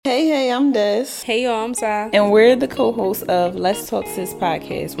Hey, I'm Des. Hey y'all, I'm Sai. And we're the co-hosts of Let's Talk Sis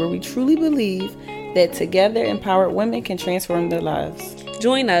podcast, where we truly believe that together empowered women can transform their lives.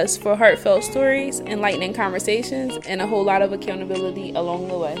 Join us for heartfelt stories, enlightening conversations, and a whole lot of accountability along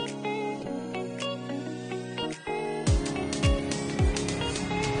the way.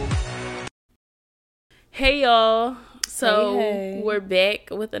 Hey y'all. So Hey. We're back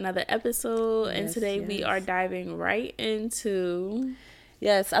with another episode, and today we are diving right into...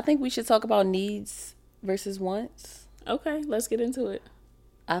 Yes, I think we should talk about needs versus wants. Okay, let's get into it.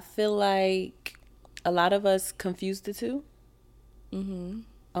 I feel like a lot of us confuse the two. And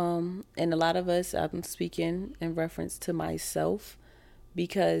a lot of us, I'm speaking in reference to myself,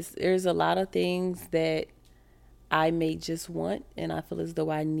 because there's a lot of things that I may just want and I feel as though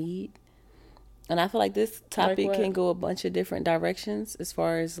I need. And I feel like this topic can go a bunch of different directions as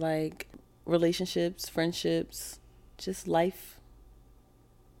far as like relationships, friendships, just life.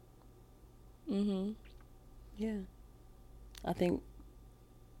 Yeah. I think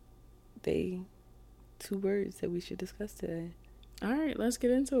they two words that we should discuss today. All right, let's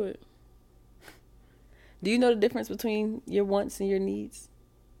get into it. Do you know the difference between your wants and your needs?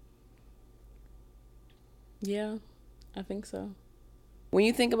 Yeah, I think so. When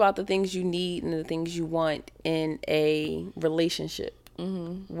you think about the things you need and the things you want in a relationship,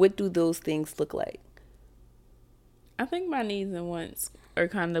 what do those things look like? I think my needs and wants are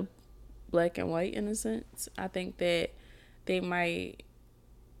kind of black and white in a sense. I think that they might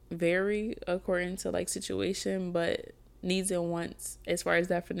vary according to like situation, but needs and wants as far as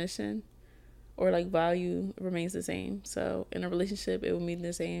definition or like value remains the same. So in a relationship, it would mean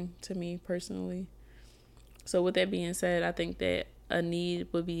the same to me personally. So with that being said, I think that a need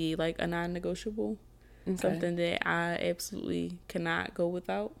would be like a non-negotiable, something that I absolutely cannot go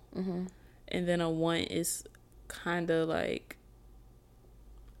without. And then a want is kind of like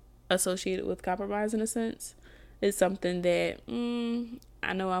associated with compromise in a sense. It's something that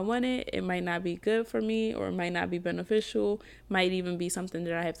I know I want it. It might not be good for me, or it might not be beneficial. Might even be something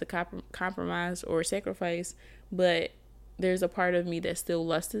that I have to compromise or sacrifice. But there's a part of me that still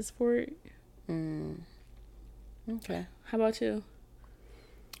lusts for it. Okay. How about you?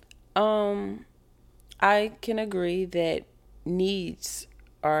 I can agree that needs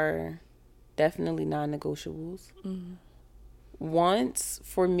are definitely non-negotiables. Wants,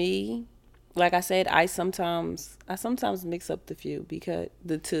 for me, like I said, I sometimes mix up the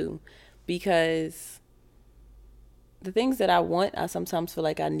two, because the things that I want, I sometimes feel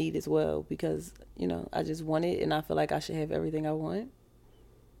like I need as well, because, I just want it and I feel like I should have everything I want,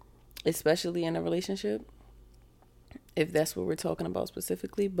 especially in a relationship, if that's what we're talking about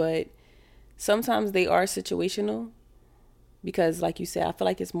specifically. But sometimes they are situational, because like you said, I feel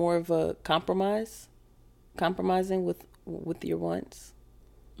like it's more of a compromising with your wants.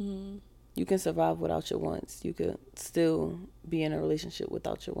 You can survive without your wants. You could still be in a relationship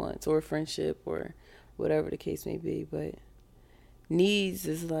without your wants, or a friendship, or whatever the case may be. But needs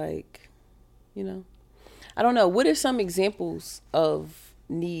is like, I don't know. What are some examples of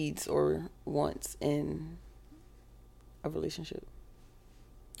needs or wants in a relationship?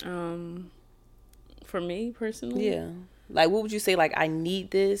 For me personally, Yeah. Like, what would you say? Like, I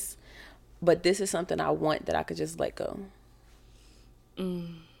need this, but this is something I want that I could just let go.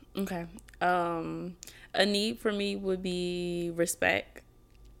 Okay. A need for me would be respect.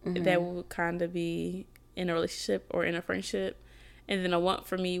 That would kind of be in a relationship or in a friendship. And then a want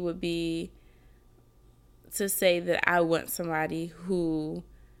for me would be to say that I want somebody who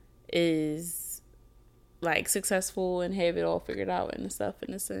is like successful and have it all figured out and stuff,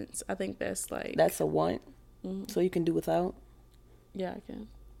 in a sense. I think that's like... That's a want. So you can do without? Yeah, I can.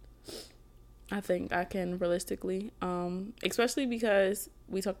 I think I can realistically. Especially because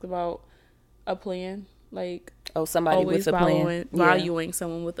we talked about a plan. Like, somebody with a plan. Valuing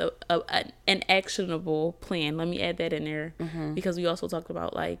someone with an actionable plan. Let me add that in there. Because we also talked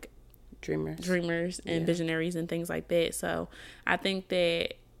about like dreamers and visionaries and things like that. So I think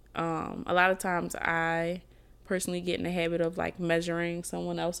that a lot of times I personally get in the habit of like measuring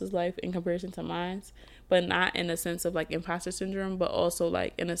someone else's life in comparison to mine, but not in a sense of like imposter syndrome, but also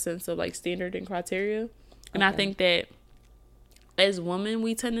like in a sense of like standard and criteria. And I think that as women,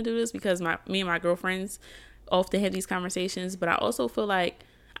 we tend to do this because me and my girlfriends often have these conversations, but I also feel like,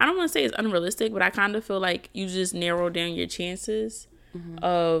 I don't want to say it's unrealistic, but I kind of feel like you just narrow down your chances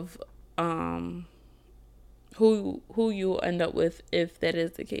of who you'll end up with if that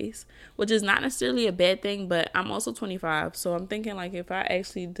is the case, which is not necessarily a bad thing. But I'm also 25, so I'm thinking like if I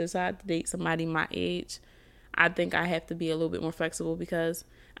actually decide to date somebody my age, I think I have to be a little bit more flexible, because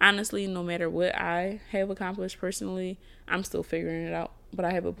honestly, no matter what I have accomplished personally, I'm still figuring it out. but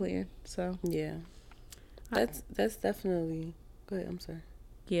I have a plan. So yeah, that's definitely. Go ahead. I'm sorry.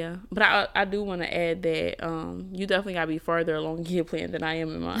 Yeah, but I do want to add that you definitely gotta be farther along in your plan than I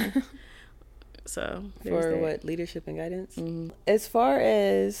am in mine. So for what, leadership and guidance? Mm-hmm. As far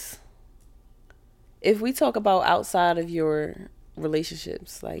as if we talk about outside of your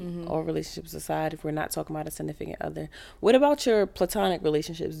relationships, like all relationships aside, if we're not talking about a significant other, what about your platonic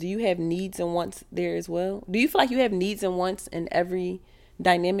relationships? Do you have needs and wants there as well? Do you feel like you have needs and wants in every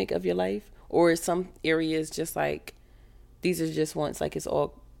dynamic of your life, or is some areas just like these are just wants, like it's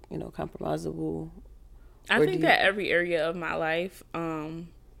all compromisable? I think that every area of my life,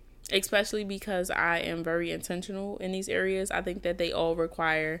 especially because I am very intentional in these areas, I think that they all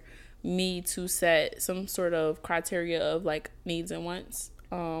require me to set some sort of criteria of like needs and wants.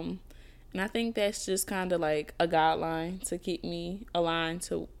 And I think that's just kind of like a guideline to keep me aligned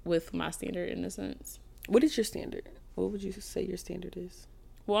with my standard in a sense. What is your standard? What would you say your standard is?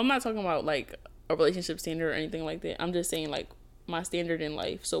 Well, I'm not talking about like a relationship standard or anything like that. I'm just saying like my standard in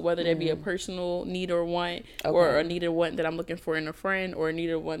life. So whether that be a personal need or want, or a need or want that I'm looking for in a friend, or a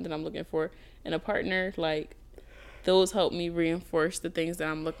need or want that I'm looking for in a partner, like those help me reinforce the things that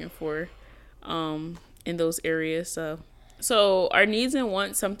I'm looking for in those areas. So are needs and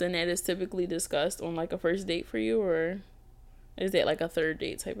wants something that is typically discussed on like a first date for you, or is that like a third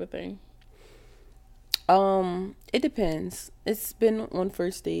date type of thing? It depends. It's been on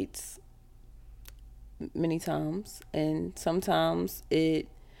first dates many times, and sometimes it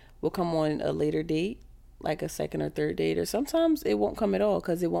will come on a later date, like a second or third date, or sometimes it won't come at all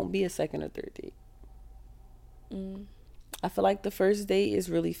because it won't be a second or third date. I feel like the first date is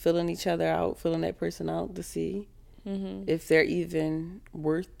really feeling each other out, feeling that person out to see if they're even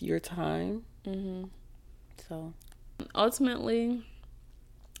worth your time. So ultimately,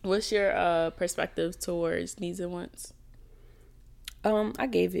 what's your perspective towards needs and wants? I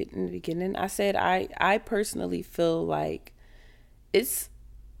gave it in the beginning. I said I personally feel like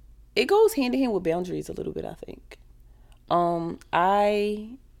it goes hand in hand with boundaries a little bit, I think. I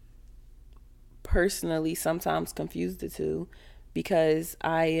personally sometimes confuse the two because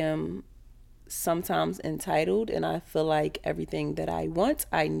I am sometimes entitled and I feel like everything that I want,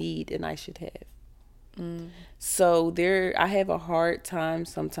 I need, and I should have. So I have a hard time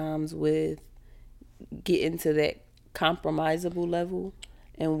sometimes with getting to that compromisable level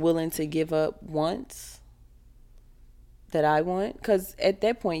and willing to give up wants that I want, because at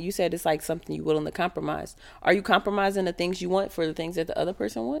that point you said it's like something you're willing to compromise. Are you compromising the things you want for the things that the other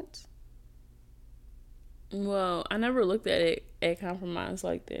person wants? Well, I never looked at it at compromise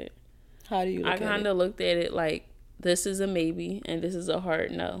like that. How do you look at it? I kind of looked at it like this is a maybe and this is a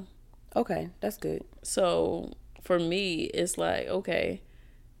hard no. Okay, that's good. So for me, it's like, okay,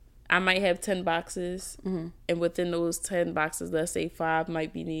 I might have 10 boxes, and within those 10 boxes, let's say 5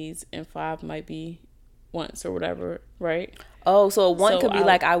 might be needs and 5 might be wants or whatever, right? Oh, so one could be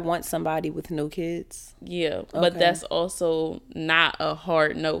like, I want somebody with no kids. Yeah, okay. But that's also not a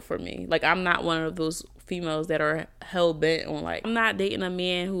hard no for me. Like, I'm not one of those females that are hell bent on like, I'm not dating a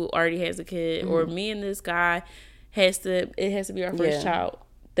man who already has a kid, or me and this guy it has to be our first child.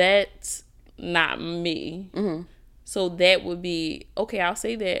 That's not me. So that would be, okay, I'll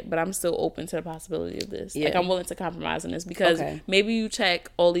say that, but I'm still open to the possibility of this. Yeah. Like, I'm willing to compromise on this because maybe you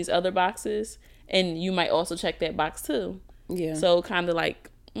check all these other boxes and you might also check that box too. Yeah. So kind of like,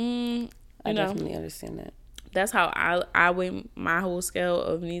 I definitely understand that. That's how I weigh my whole scale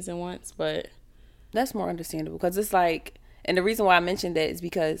of needs and wants, but. That's more understandable because it's like, and the reason why I mentioned that is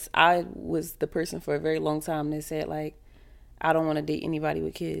because I was the person for a very long time that said like, I don't want to date anybody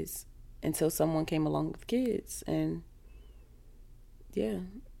with kids. Until someone came along with kids. And yeah.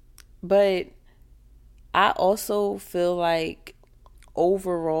 But I also feel like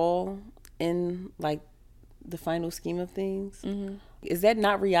overall in like the final scheme of things, is that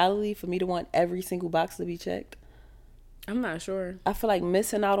not reality for me to want every single box to be checked? I'm not sure. I feel like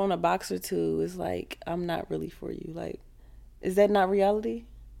missing out on a box or two is like, I'm not really for you. Like, is that not reality?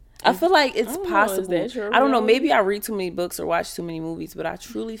 I feel like it's possible. I don't know. Maybe I read too many books or watch too many movies, but I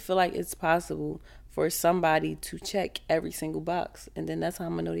truly feel like it's possible for somebody to check every single box, and then that's how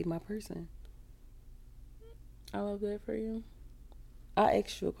I'm gonna know they're my person. I love that for you. I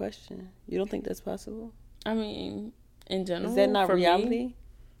asked you a question. You don't think that's possible? I mean, in general, is that not reality? Me,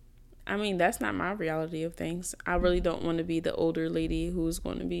 I mean, that's not my reality of things. I really don't want to be the older lady who's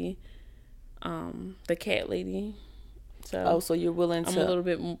going to be the cat lady. So, so you're willing to a little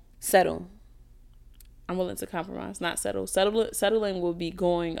bit settle. I'm willing to compromise, not settle. Settling will be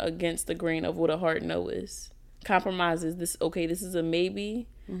going against the grain of what a hard no is. Compromise is this. Okay, this is a maybe,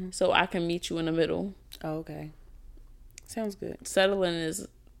 so I can meet you in the middle. Oh, okay. Sounds good. Settling is,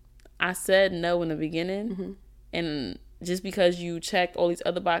 I said no in the beginning, and just because you checked all these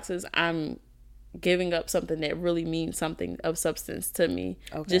other boxes, I'm giving up something that really means something of substance to me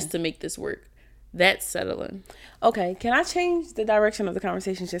just to make this work. That's settling. Okay, can I change the direction of the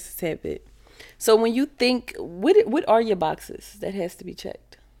conversation just a tad bit? So when you think, what are your boxes that has to be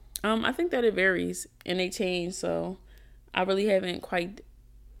checked? I think that it varies and they change. So I really haven't quite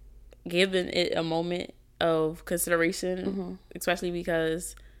given it a moment of consideration, especially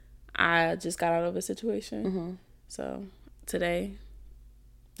because I just got out of a situation. So today,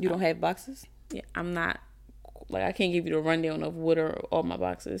 you don't have boxes? Yeah, I'm not, like, I can't give you the rundown of what are all my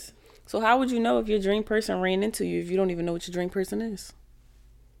boxes. So how would you know if your dream person ran into you if you don't even know what your dream person is?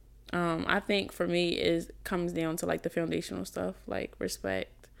 I think for me it comes down to like the foundational stuff, like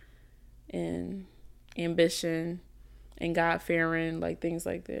respect and ambition and God-fearing, like things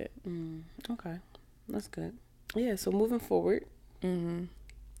like that. Okay, that's good. Yeah, so moving forward, do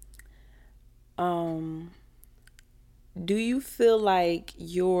you feel like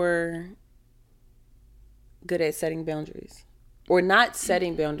you're good at setting boundaries? Or not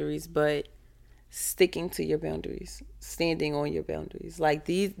setting boundaries, but sticking to your boundaries, standing on your boundaries. Like,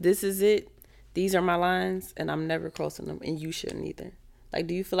 this is it. These are my lines, and I'm never crossing them, and you shouldn't either. Like,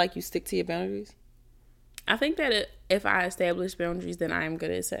 do you feel like you stick to your boundaries? I think that if I establish boundaries, then I am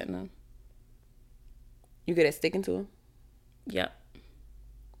good at setting them. You good at sticking to them? Yep.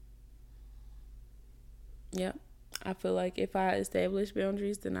 I feel like if I establish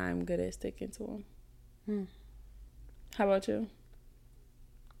boundaries, then I'm good at sticking to them. How about you?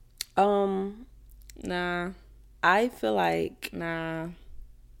 Nah. I feel like nah.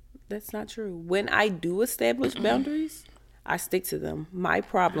 That's not true. When I do establish boundaries, I stick to them. My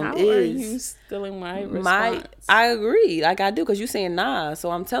problem How is... are you stealing my response? I agree. Like, I do, because you're saying nah.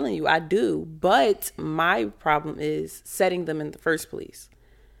 So I'm telling you, I do. But my problem is setting them in the first place.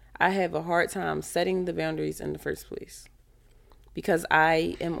 I have a hard time setting the boundaries in the first place. Because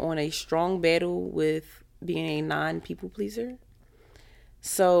I am on a strong battle with being a non-people pleaser.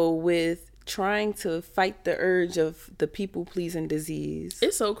 So with trying to fight the urge of the people-pleasing disease.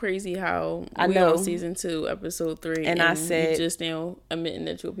 It's so crazy how we on season 2, episode 3, and I said, you just now admitting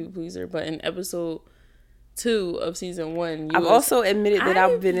that you're a people pleaser, but in episode 2 of season 1, I've also admitted that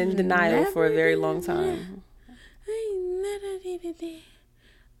I've been in denial for a very long time. I never did it.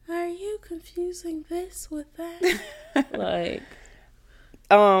 Are you confusing this with that? Like,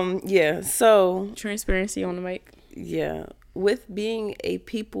 yeah. So transparency on the mic. Yeah. With being a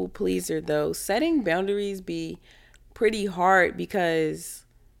people pleaser, though, setting boundaries be pretty hard because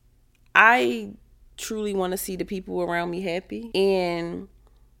I truly want to see the people around me happy. And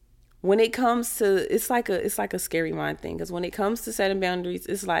when it comes to, it's like a scary mind thing, because when it comes to setting boundaries,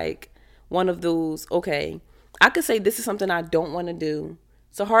 it's like one of those, okay, I could say this is something I don't want to do.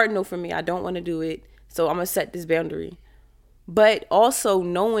 It's a hard no for me. I don't want to do it. So I'm going to set this boundary. But also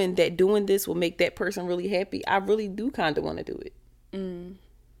knowing that doing this will make that person really happy, I really do kind of want to do it.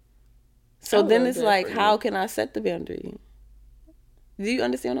 So then it's like, how can I set the boundary? Do you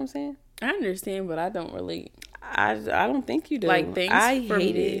understand what I'm saying? I understand, but I don't relate. I don't think you do. Like, things I for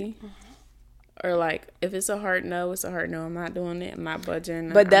hate me, or like, if it's a hard no, it's a hard no. I'm not doing it. I'm not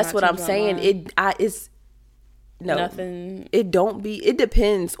budging. But that's what I'm saying. It's no. Nothing. It don't be. It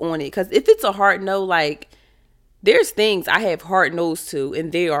depends on it. Because if it's a hard no, like, there's things I have hard no's to,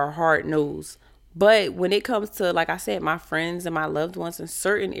 and they are hard no's. But when it comes to, like I said, my friends and my loved ones in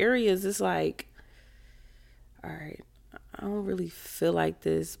certain areas, it's like, all right, I don't really feel like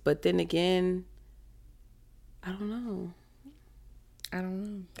this. But then again, I don't know.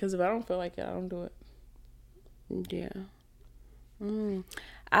 Because if I don't feel like it, I don't do it. Yeah.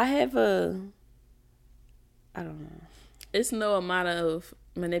 I don't know. It's no amount of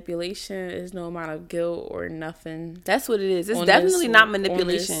manipulation. It's no amount of guilt or nothing. That's what it is. It's definitely not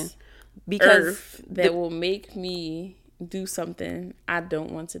manipulation. Because that will make me do something I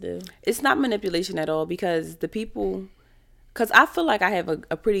don't want to do. It's not manipulation at all, because the people... Because I feel like I have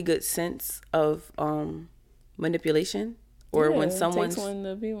a pretty good sense of manipulation. Or when someone's...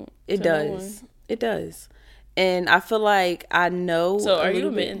 It does. It does. And I feel like I know... So are you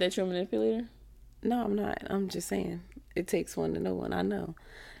admitting that you're a manipulator? No, I'm not. I'm just saying. It takes one to know one. I know.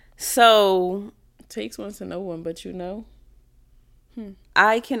 So... It takes one to know one, but you know?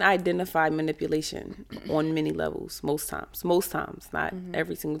 I can identify manipulation on many levels, most times. Not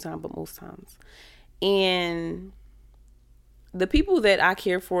every single time, but most times. And the people that I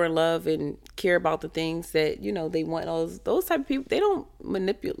care for and love and care about the things that, you know, they want, those type of people, they don't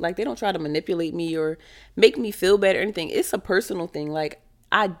manipulate, like, they don't try to manipulate me or make me feel bad or anything. It's a personal thing. Like,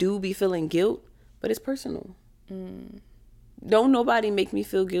 I do be feeling guilt, but it's personal. don't nobody make me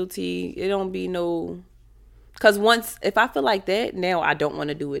feel guilty. It don't be no, because once, if I feel like that, now I don't want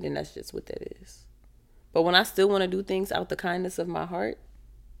to do it, and that's just what that is. But when I still want to do things out the kindness of my heart,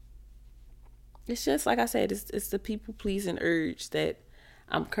 it's just like I said, it's the people pleasing urge that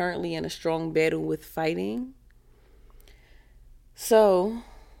I'm currently in a strong battle with fighting. So,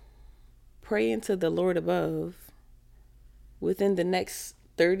 praying to the Lord above, within the next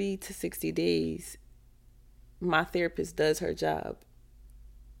 30 to 60 days, my therapist does her job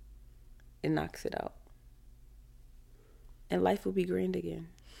and knocks it out. And life will be grand again.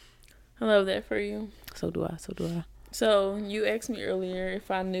 I love that for you. So do I. So you asked me earlier if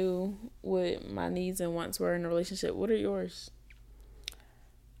I knew what my needs and wants were in a relationship. What are yours?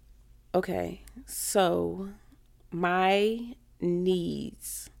 Okay, so my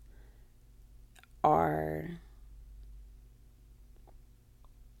needs are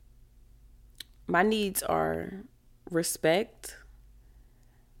respect,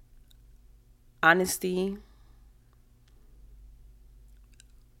 honesty,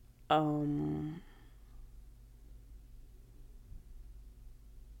 you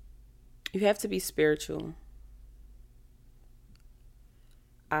have to be spiritual.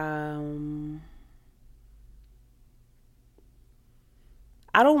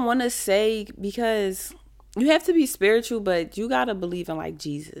 I don't want to say, because you have to be spiritual, but you got to believe in like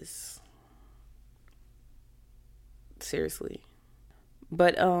Jesus. Seriously.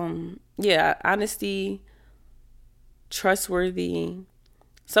 But yeah, honesty, trustworthy,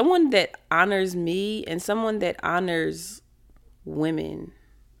 someone that honors me and someone that honors women,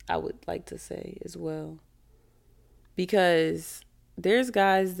 I would like to say as well. Because there's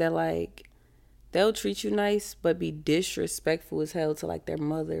guys that like, they'll treat you nice but be disrespectful as hell to like their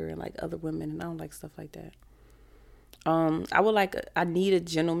mother and like other women, and I don't like stuff like that. I need a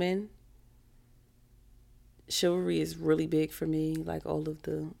gentleman. Chivalry is really big for me. Like all of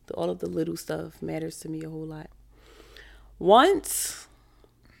the little stuff matters to me a whole lot. Once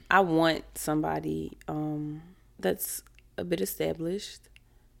I want somebody that's a bit established.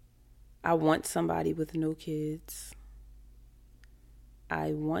 I want somebody with no kids.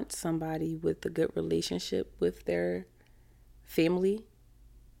 I want somebody with a good relationship with their family.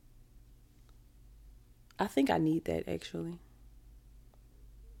 I think I need that, actually.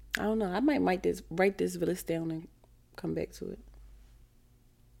 I don't know. I might write this list down and come back to it.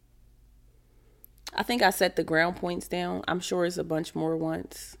 I think I set the ground points down. I'm sure it's a bunch more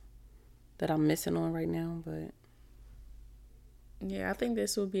wants that I'm missing on right now, but yeah, I think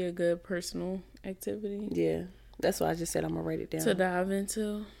this would be a good personal activity. Yeah, that's why I just said I'm gonna write it down to dive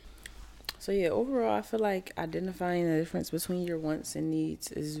into. So yeah, overall, I feel like identifying the difference between your wants and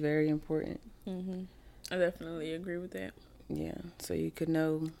needs is very important. I definitely agree with that. Yeah, so you could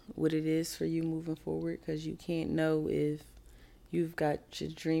know what it is for you moving forward, because you can't know if you've got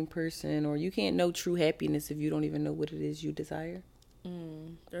your dream person, or you can't know true happiness if you don't even know what it is you desire.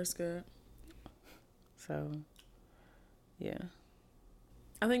 That's good. So, yeah.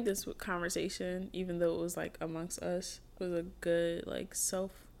 I think this conversation, even though it was like amongst us, was a good like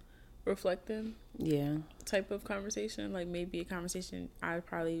self-reflecting type of conversation. Like maybe a conversation I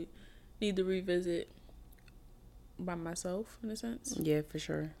probably need to revisit by myself in a sense. Yeah, for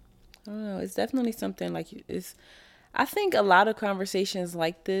sure. I don't know. It's definitely something like it's. I think a lot of conversations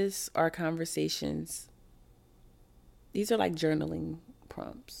like this are conversations. These are like journaling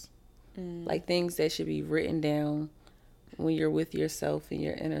prompts, like things that should be written down when you're with yourself and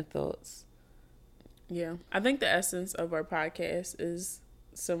your inner thoughts. Yeah, I think the essence of our podcast is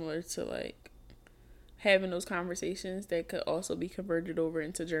similar to like having those conversations that could also be converted over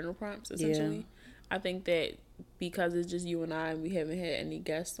into journal prompts. Essentially, I think that because it's just you and I, and we haven't had any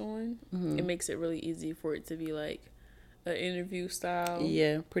guests on, it makes it really easy for it to be like an interview style.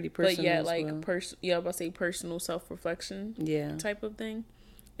 Yeah, pretty personal. But yeah, like I about to say personal self-reflection. Yeah, type of thing,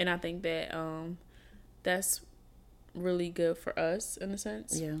 and I think that that's really good for us in a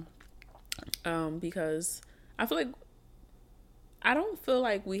sense. Yeah. Because I don't feel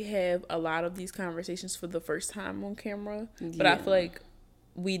like we have a lot of these conversations for the first time on camera, but I feel like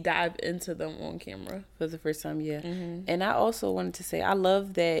we dive into them on camera for the first time. Yeah. And I also wanted to say, I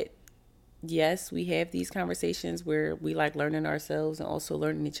love that, yes, we have these conversations where we like learning ourselves and also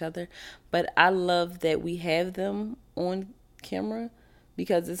learning each other, but I love that we have them on camera,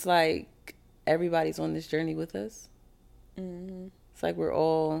 because it's like everybody's on this journey with us. It's like we're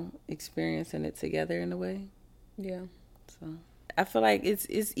all experiencing it together in a way. Yeah. So I feel like it's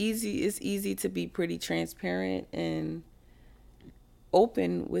easy to be pretty transparent and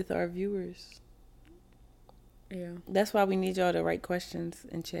open with our viewers. Yeah. That's why we need y'all to write questions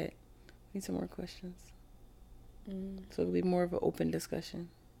in chat. We need some more questions. So it'll be more of an open discussion.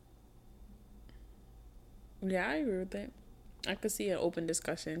 Yeah, I agree with that. I could see an open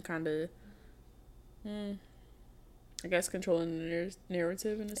discussion kind of, I guess, controlling the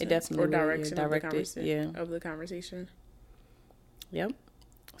narrative in a sense. It definitely or direction of the conversation. Yep.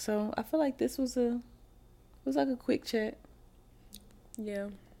 So I feel like this was like a quick chat. Yeah.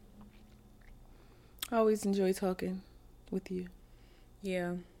 I always enjoy talking with you.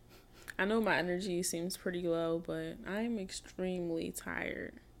 Yeah. I know my energy seems pretty low, but I'm extremely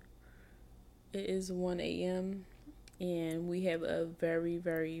tired. It is 1 a.m. and we have a very,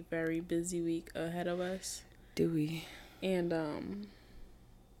 very, very busy week ahead of us. Do we? And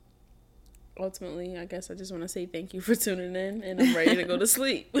ultimately, I guess I just want to say thank you for tuning in, and I'm ready to go to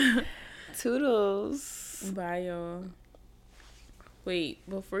sleep. Toodles. Bye, y'all. Wait,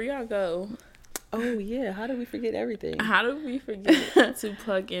 before y'all go. Oh, yeah. How did we forget everything? How did we forget to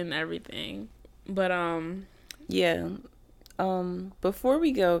plug in everything? But, yeah. Before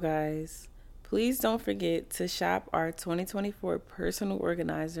we go, guys, please don't forget to shop our 2024 personal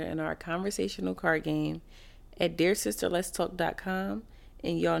organizer and our conversational card game at DearSisterLet'sTalk.com.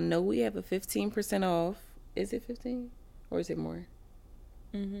 And y'all know we have a 15% off. Is it 15? Or is it more?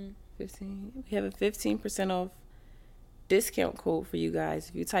 15. We have a 15% off discount code for you guys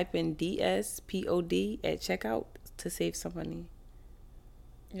if you type in DSPOD at checkout to save some money.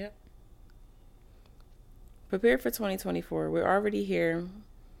 Yep. Prepare for 2024. We're already here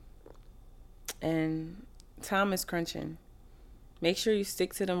and time is crunching. Make sure you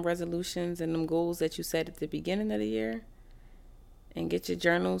stick to them resolutions and them goals that you set at the beginning of the year, and get your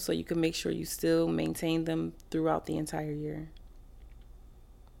journal so you can make sure you still maintain them throughout the entire year.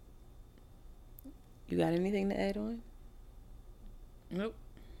 You got anything to add on? Nope.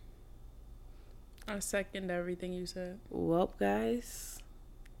 I second everything you said. Well, guys,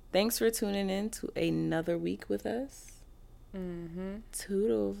 thanks for tuning in to another week with us.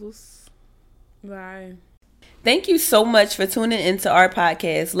 Toodles. Bye. Thank you so much for tuning into our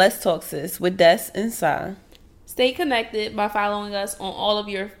podcast, Let's Talk Sis, with Des and Sa. Stay connected by following us on all of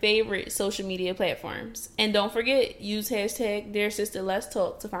your favorite social media platforms. And don't forget, use hashtag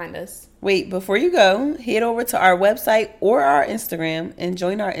DearSisterLet'sTalk to find us. Wait, before you go, head over to our website or our Instagram and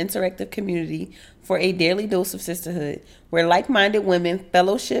join our interactive community for a daily dose of sisterhood, where like-minded women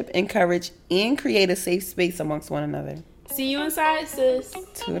fellowship, encourage, and create a safe space amongst one another. See you inside, sis.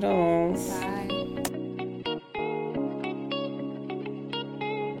 Toodles. Bye.